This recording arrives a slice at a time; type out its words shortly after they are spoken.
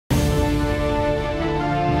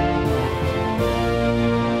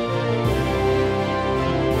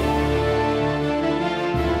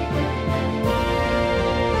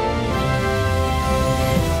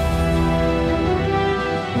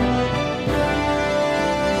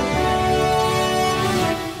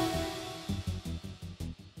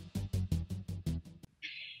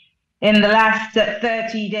In the last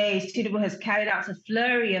 30 days, Tinubu has carried out a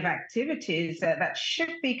flurry of activities that shook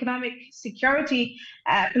the economic, security,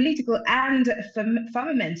 political, and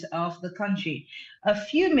firmament of the country. A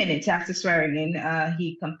few minutes after swearing in,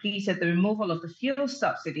 he completed the removal of the fuel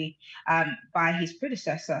subsidy by his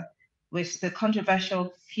predecessor, which the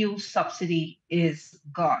controversial fuel subsidy is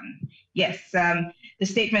gone. Yes, the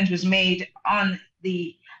statement was made on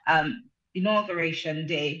the inauguration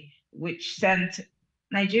day, which sent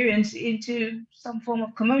Nigerians into some form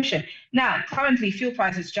of commotion. Now, currently, fuel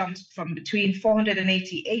prices jumped from between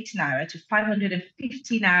 488 naira to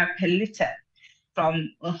 550 naira per litre,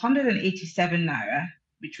 from 187 naira,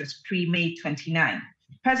 which was pre-May 29.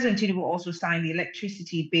 President Tinubu also signed the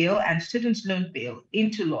electricity bill and student loan bill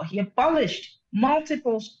into law. He abolished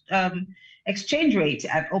multiple exchange rates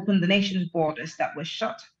and opened the nation's borders that were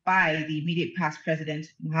shut by the immediate past President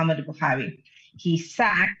Muhammadu Buhari. He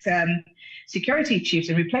sacked security chiefs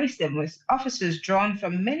and replaced them with officers drawn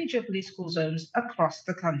from many geopolitical zones across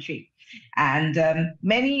the country. And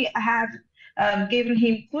many have given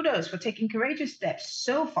him kudos for taking courageous steps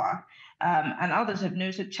so far, and others have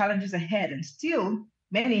noted challenges ahead. And still,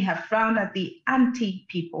 many have frowned at the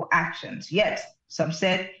anti-people actions. Yet, some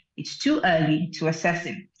said it's too early to assess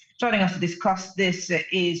him. Joining us to discuss this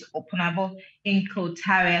is Opunabor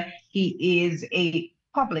Inko-Tariah. He is a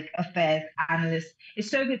public affairs analyst.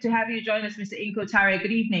 It's so good to have you join us, Mr. Inko-Tariah.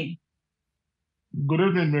 Good evening. Good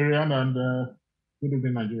evening, Marianne, and good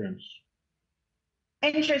evening, Nigerians.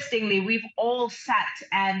 Interestingly, we've all sat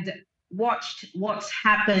and watched what's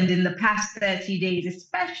happened in the past 30 days,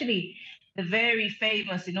 especially the very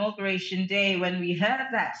famous inauguration day when we heard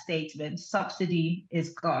that statement, subsidy is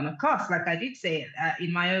gone. Of course, like I did say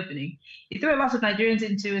in my opening, it threw a lot of Nigerians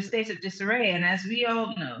into a state of disarray. And as we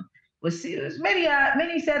all know,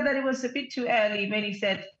 many said that it was a bit too early. Many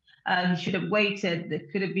said he should have waited. There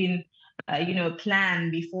could have been, a plan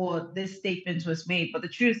before this statement was made. But the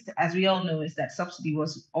truth, as we all know, is that subsidy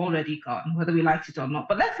was already gone, whether we liked it or not.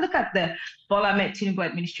 But let's look at the Bola Tinubu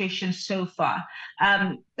administration so far.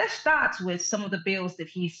 Let's start with some of the bills that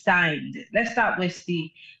he signed. Let's start with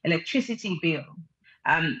the electricity bill.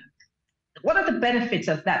 What are the benefits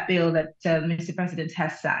of that bill that Mr. President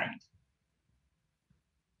has signed?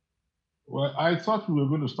 Well, I thought we were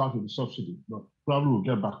going to start with the subsidy, but probably we'll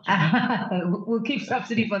get back to it. We'll keep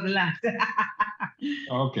subsidy for the last.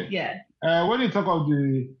 Okay. Yeah. When you talk of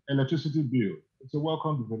the electricity bill, it's a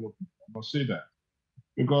welcome development. I must say that,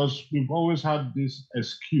 because we've always had this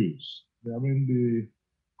excuse. I mean, the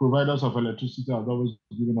providers of electricity have always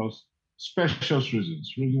given us special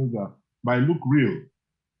reasons that might look real,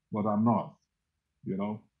 but are not.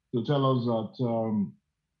 To tell us that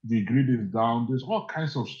the grid is down. There's all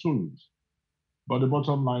kinds of stories. But the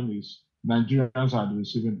bottom line is Nigerians are the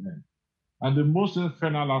receiving end. And the most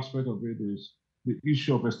infernal aspect of it is the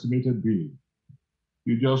issue of estimated bill.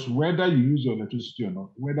 You just, whether you use your electricity or not,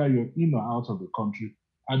 whether you're in or out of the country,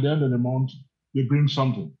 at the end of the month, they bring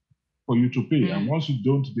something for you to pay. And once you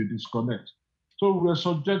don't, they disconnect. So we're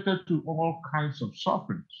subjected to all kinds of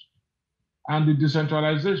sufferings. And the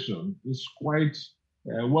decentralization is quite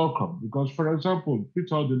welcome, because, for example,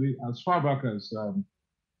 as far back as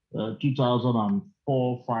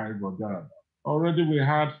 2004, 5 or that, already we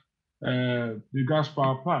had the gas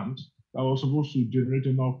power plant that was supposed to generate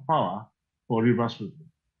enough power for Rivers people.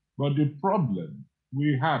 But the problem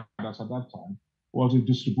we had as at that time was the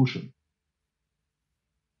distribution.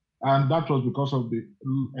 And that was because of the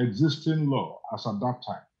existing law as at that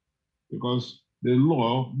time, because the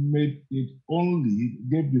law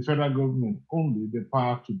gave the federal government only the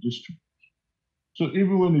power to distribute. So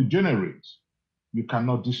even when you generate, you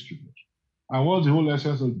cannot distribute. And what's the whole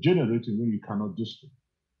essence of generating when you cannot distribute?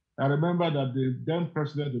 I remember that the then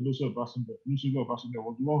president, Olusegun Obasanjo,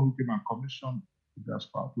 was the one who came and commissioned the gas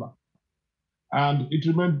power plant. And it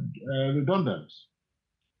remained redundant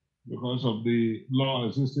because of the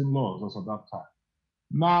existing laws as at that time.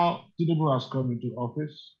 Now, Tinubu has come into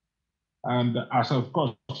office. And as of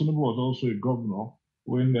course, Tinubu was also a governor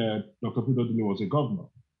when Dr. Peter Dile was a governor.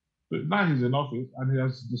 But now he's in office and he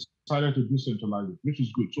has decided to decentralize it, which is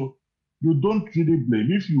good. So you don't really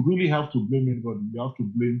blame. If you really have to blame anybody, you have to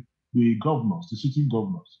blame the governors, the sitting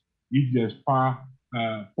governors. If there's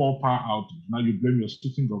poor power outage, now you blame your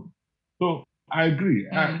sitting governor. So I agree.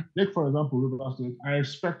 Take, for example, Rivers State, I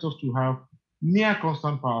expect us to have near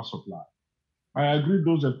constant power supply. I agree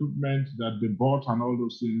those equipment that they bought and all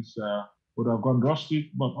those things would have gone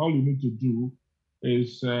rusty, but all you need to do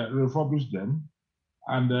is refurbish them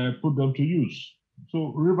and put them to use.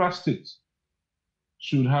 So Rivers State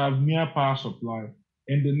should have near power supply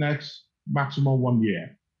in the next maximum 1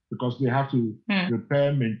 year. because they have to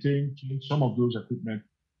repair, maintain, change some of those equipment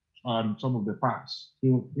and some of the parts.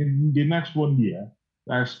 So in the next 1 year,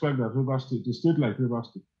 I expect that Rivers State, a state like Rivers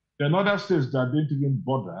State, then other states that didn't even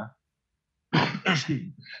bother, excuse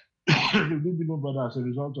me, they didn't even bother as a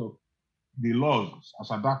result of the laws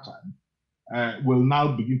as at that time, will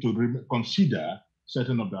now begin to consider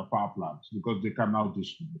setting up their power plants because they can now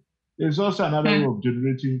distribute. There's also another way of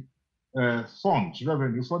generating funds,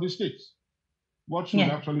 revenue for the states. What should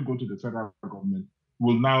actually go to the federal government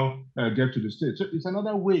will now get to the state. So it's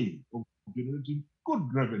another way of generating good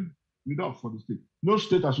revenue for the state. No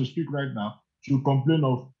state, as we speak right now, should complain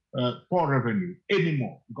of poor revenue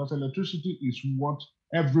anymore because electricity is what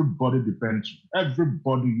everybody depends on.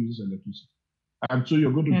 Everybody uses electricity. And so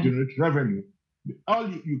you're going to generate revenue. All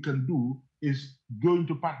you can do is go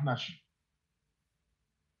into partnership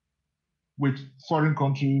with foreign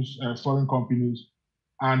countries, foreign companies,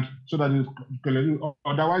 and so that you can,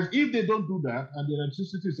 otherwise, if they don't do that and the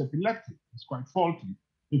electricity is epileptic, it's quite faulty,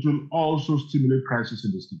 it will also stimulate crisis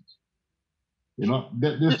in the states. You know,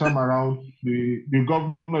 this time around, the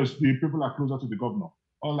governors, the people are closer to the governor.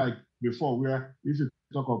 Unlike before, where if you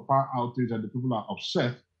talk of power outage and the people are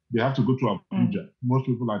upset, they have to go to Abuja. Most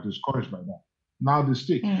people are discouraged by that. Now the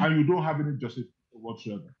state, and you don't have any justice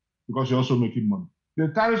whatsoever because you're also making money. The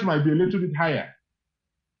tariffs might be a little bit higher.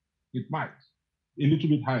 It might, a little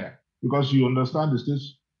bit higher, because you understand the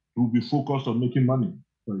states will be focused on making money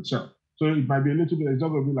for itself. So it might be a little bit, it's not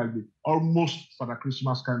going to be like the almost Father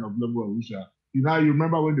Christmas kind of level of which you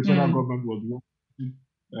remember when the federal government was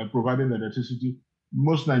providing electricity,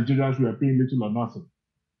 most Nigerians were paying little or nothing.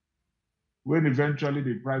 When eventually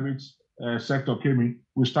the private sector came in,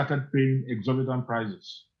 we started paying exorbitant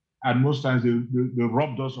prices. And most times they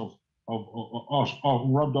robbed us off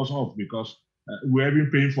because we're even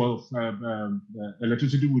paying for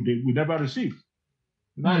electricity we never received.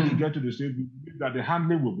 Now if you get to the state, we believe that the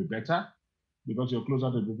handling will be better because you're closer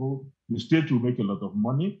to people. The state will make a lot of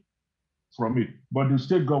money from it. But the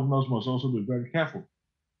state governors must also be very careful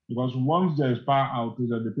because once there is power outage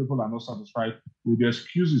and the people are not satisfied with the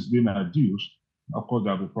excuses being adduced, of course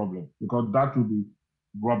there'll be a problem because that will be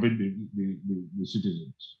robbing the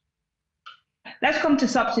citizens. Let's come to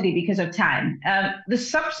subsidy because of time. The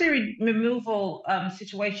subsidy removal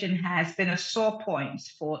situation has been a sore point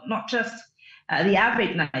for not just the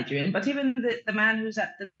average Nigerian, but even the man who's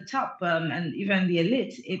at the top and even the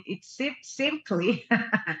elite. It simply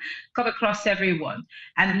cut across everyone.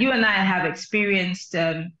 And you and I have experienced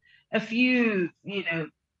a few,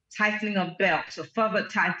 tightening of belts or further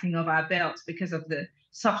tightening of our belts because of the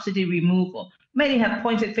subsidy removal. Many have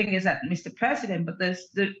pointed fingers at Mr. President, but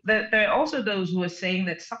there are also those who are saying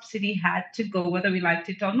that subsidy had to go whether we liked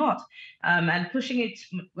it or not. And pushing it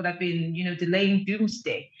would have been, delaying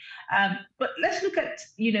doomsday. But let's look at,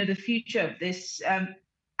 the future of this.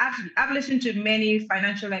 I've listened to many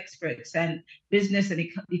financial experts and business and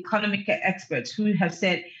economic experts who have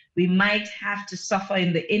said we might have to suffer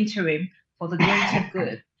in the interim for the greater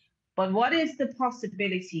good. But what is the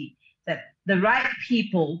possibility that the right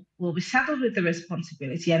people will be saddled with the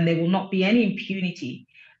responsibility and there will not be any impunity?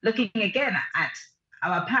 Looking again at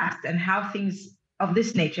our past and how things of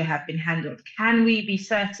this nature have been handled, can we be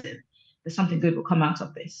certain that something good will come out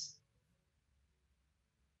of this?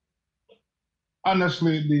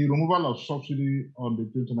 Honestly, the removal of subsidy on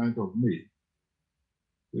the 29th of May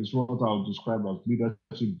is what I would describe as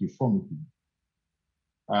leadership deformity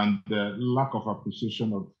and the lack of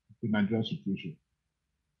appreciation of the Nigerian situation.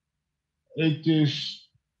 It is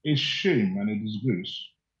a shame and a disgrace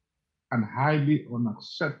and highly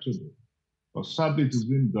unacceptable, but sadly it is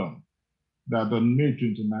being done, that on May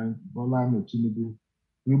 29th, Tinubu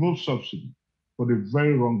removed subsidy for the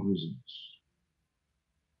very wrong reasons.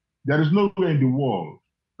 There is nowhere in the world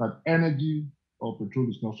that energy or petrol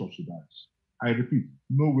is not subsidized. I repeat,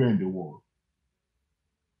 nowhere in the world.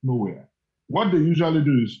 Nowhere. What they usually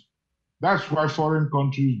do is, that's why foreign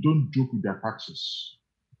countries don't joke with their taxes.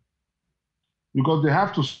 Because they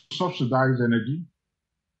have to subsidize energy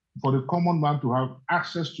for the common man to have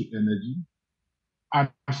access to energy and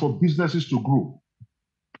for businesses to grow.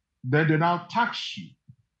 Then they now tax you.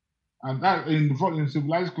 And that in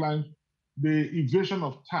civilized climes, the evasion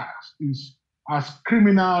of tax is as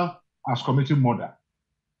criminal as committing murder.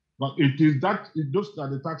 But those are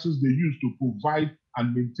the taxes they use to provide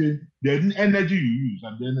and maintain the energy you use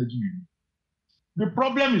and the energy you use. The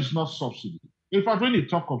problem is not subsidy. In fact, when you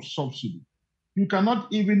talk of subsidy, you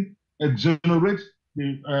cannot even exonerate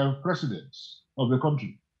the presidents of the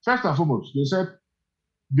country. First and foremost, they said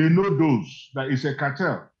they know those that it's a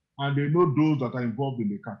cartel and they know those that are involved in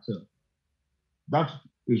the cartel. That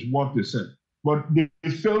is what they said. but they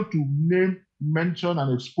fail to name, mention,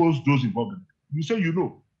 and expose those involved. You say you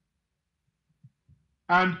know.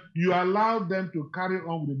 And you allow them to carry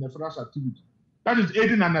on with the nefarious activity. That is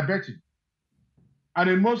aiding and abetting. And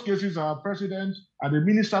in most cases, our presidents are the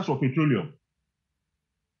ministers of petroleum.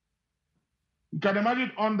 You can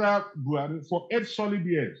imagine under Buhari, for 8 solid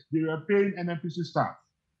years, they were paying NNPC staff,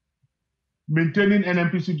 maintaining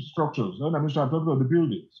NNPC structures, the of the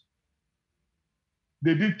buildings.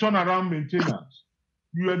 They did turnaround maintenance.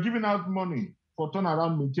 You were giving out money for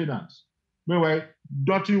turnaround maintenance. Meanwhile,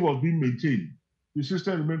 Dotun was being maintained. The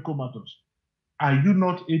system remained comatose. Are you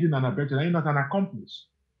not aiding and abetting? Are you not an accomplice?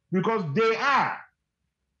 Because they are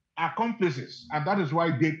accomplices, and that is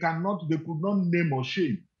why they could not name or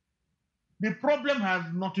shame. The problem has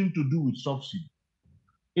nothing to do with subsidy.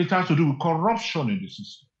 It has to do with corruption in the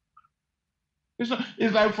system.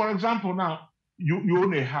 It's like, for example, now you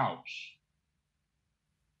own a house.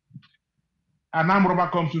 An armed robber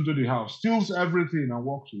comes into the house, steals everything, and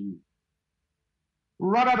walks away.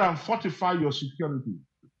 Rather than fortify your security,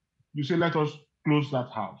 you say, let us close that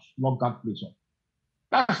house, lock that place up.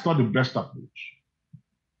 That's not the best approach.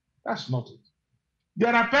 That's not it.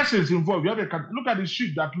 There are persons involved. You have look at the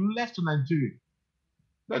ship that left Nigeria,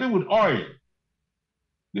 loaded with oil.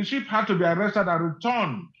 The ship had to be arrested and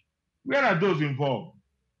returned. Where are those involved?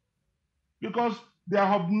 Because they are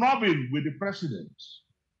hobnobbing with the president.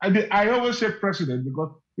 I always say president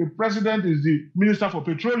because the president is the minister for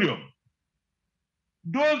petroleum.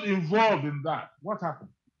 Those involved in that, what happened?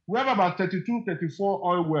 We have about 32, 34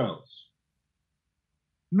 oil wells.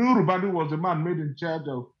 Nur Rubadu was the man made in charge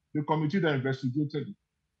of the committee that investigated it.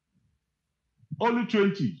 Only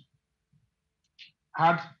 20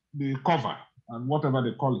 had the cover and whatever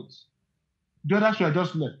they call it. The others were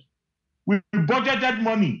just left. We budgeted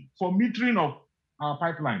money for metering of our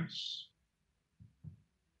pipelines.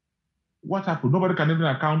 What happened? Nobody can even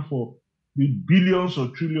account for the billions or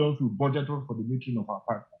trillions we budgeted for the metering of our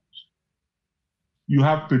pipelines. You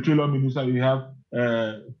have petroleum minister, you have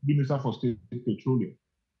minister for state petroleum.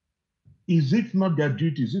 Is it not their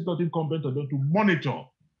duty? Is it not incumbent on them to monitor?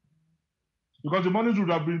 Because the money would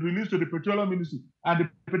have been released to the petroleum ministry, and the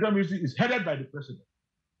petroleum ministry is headed by the president.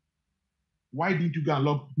 Why didn't you go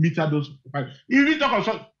and meter those pipes? If you talk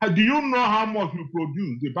about, do you know how much we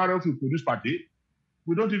produce, the barrels we produce per day?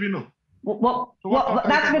 We don't even know. Well,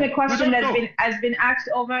 that's been a question that has been asked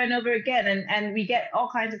over and over again, and we get all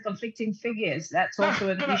kinds of conflicting figures. That's also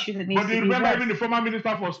an issue that needs to be addressed. But remember, even the former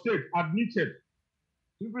minister for state admitted,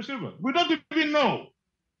 we don't even know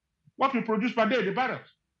what we produce per day, the barrels.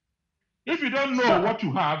 If you don't know what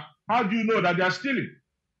you have, how do you know that they are stealing?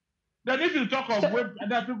 Then if you talk of where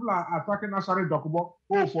other people are attacking Asari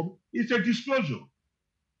Dokubo, it's a disclosure.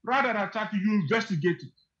 Rather than attacking, you investigate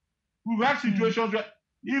it. We've had situations where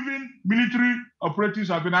even military operatives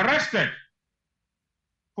have been arrested.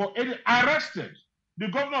 The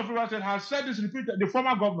governor of Rivers State has said this repeated. The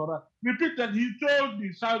former governor repeated. He told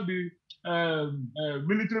the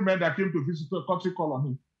military men that came to visit a courtesy call on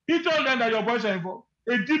him. He told them that your boys are involved.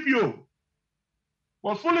 A DPO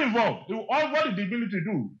was fully involved. What did the military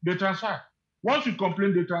do? They transfer. Once you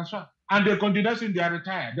complain, they transfer. And they continue saying they are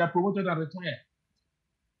retired. They are promoted and retired.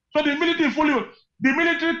 So the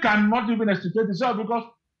military cannot even extricate itself because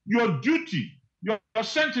your duty, your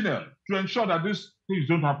sentinel to ensure that these things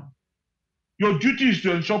don't happen. Your duty is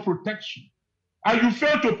to ensure protection. And you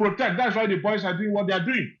fail to protect. That's why the boys are doing what they are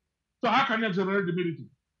doing. So how can you exonerate the military?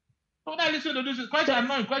 So now listen to this. It's quite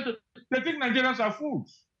annoying. They think Nigerians are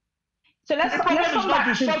fools. So the problem is not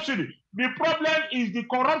the subsidy. The problem is the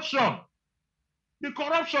corruption. The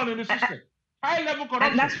corruption in the system. High-level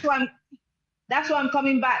corruption. And that's why I'm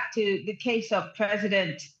coming back to the case of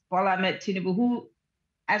President Bola Ahmed Tinubu, who,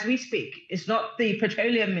 as we speak, is not the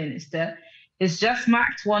petroleum minister. He's just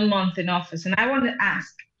marked 1 month in office. And I want to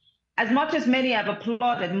ask, as much as many have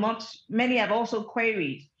applauded, many have also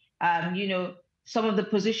queried, some of the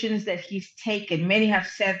positions that he's taken. Many have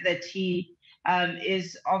said that he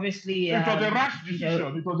is obviously... It was a rash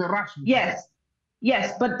decision. It was a rash decision.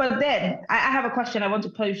 Yes. But then I have a question I want to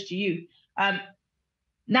pose to you.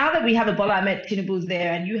 Now that we have a Bola Ahmed Tinubu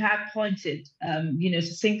there, and you have pointed,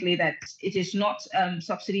 succinctly that it is not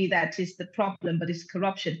subsidy that is the problem, but it's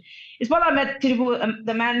corruption. Is Bola Ahmed Tinubu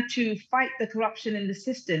the man to fight the corruption in the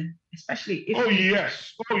system, especially if...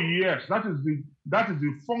 Yes. That is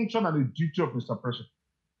the function and the duty of Mr. President.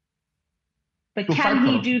 But can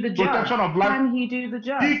he do the job? Can he do the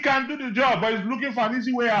job? He can do the job, but he's looking for an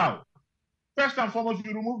easy way out. First and foremost,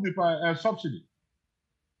 you remove the subsidy.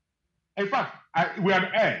 In fact, we are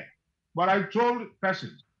air, but I told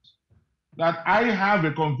persons that I have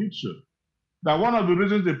a conviction that one of the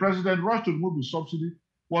reasons the president rushed to remove the subsidy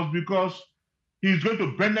was because he's going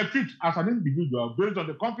to benefit as an individual based on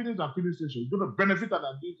the companies and filling stations. He's going to benefit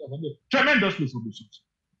tremendously from the subsidy.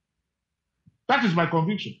 That is my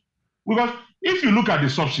conviction. Because if you look at the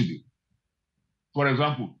subsidy, for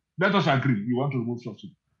example, let us agree you want to remove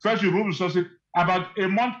subsidy. First, you remove the subsidy about a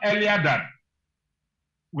month earlier than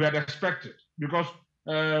we had expected, because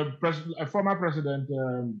former President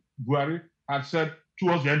Buhari had said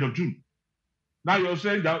towards the end of June. Now you're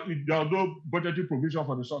saying that there are no budgetary provision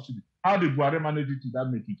for the subsidy. How did Buhari manage it? Did that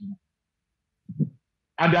make it?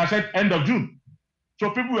 And they have said end of June. So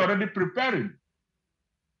people were already preparing.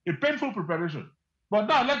 A painful preparation. But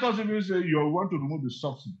now let us even say you want to remove the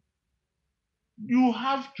subsidy. You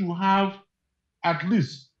have to have at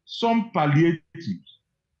least some palliatives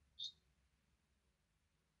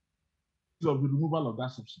of the removal of that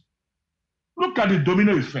subsidy. Look at the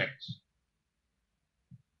domino effect.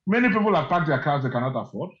 Many people have packed their cars they cannot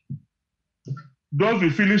afford. Those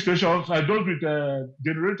with filling stations, those with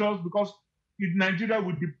generators, because in Nigeria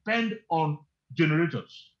we depend on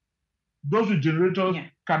generators. Those with generators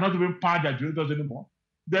cannot even power their generators anymore.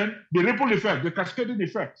 Then the ripple effect, the cascading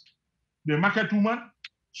effect, the market woman,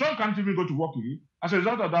 some can't even go to work again. As a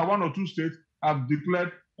result of that, 1 or 2 states have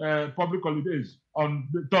declared public holidays on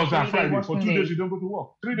Thursday and Friday. For 2 days, you don't go to work.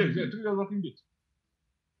 3 days, 3 days working days.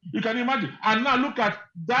 You can imagine. And now look at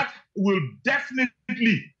that will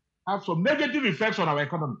definitely have some negative effects on our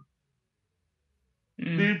economy.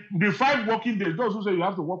 The 5 working days, those who say you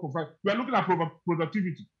have to work for 5, we are looking at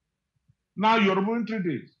productivity. Now you're removing 3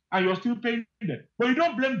 days and you're still paying them. But you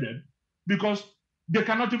don't blame them because they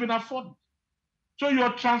cannot even afford it. So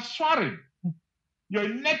you're transferring your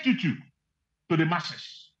ineptitude to the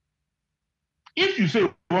masses. If you say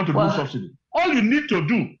you want to remove subsidy, all you need to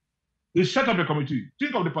do is set up a committee.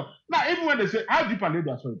 Think of the part. Now, even when they say, how deep are they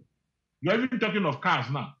sorry? You're even talking of cars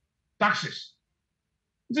now, taxes.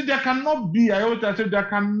 See, there cannot be, I always say, there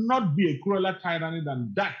cannot be a crueler tyranny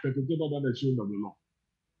than that perpetrated under the shield of the law.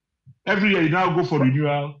 Every year you now go for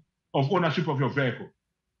renewal of ownership of your vehicle.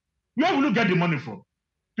 Where will you get the money from?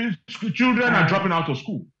 Children are dropping out of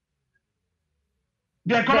school.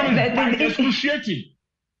 The economy is excruciating.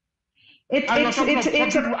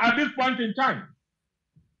 At this point in time.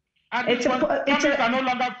 At this point, families are no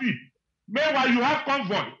longer feed. Meanwhile, you have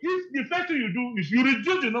convoy. The first thing you do is you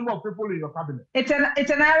reduce the number of people in your cabinet. It's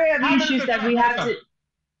an area of issues that we have to.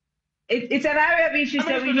 It's an area of issues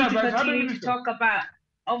that we need to continue to talk about.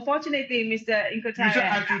 Unfortunately, Mr.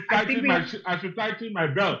 Inko-Tariah, I should tighten my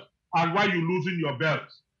belt. And why you losing your belt?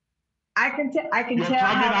 I can tell how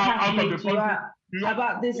passionate you are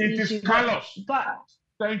about this issue. It is callous. But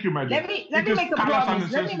thank you, my dear. Let me make a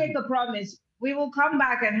promise. Let me make a promise. We will come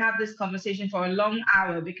back and have this conversation for a long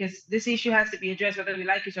hour because this issue has to be addressed whether we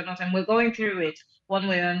like it or not, and we're going through it one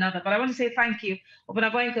way or another. But I want to say thank you,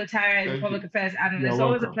 Opunabor Inko-Tariah, Public Affairs Analyst. It's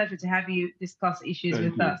always a pleasure to have you discuss issues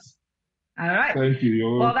with us. All right. Thank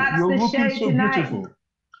you. Well, that's the show tonight. Beautiful.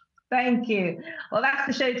 Thank you. Well, that's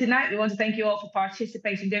the show tonight. We want to thank you all for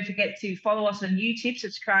participating. Don't forget to follow us on YouTube,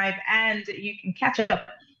 subscribe, and you can catch up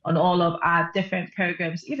on all of our different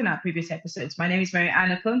programs, even our previous episodes. My name is Mary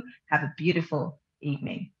Anakun. Have a beautiful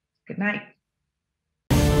evening. Good night.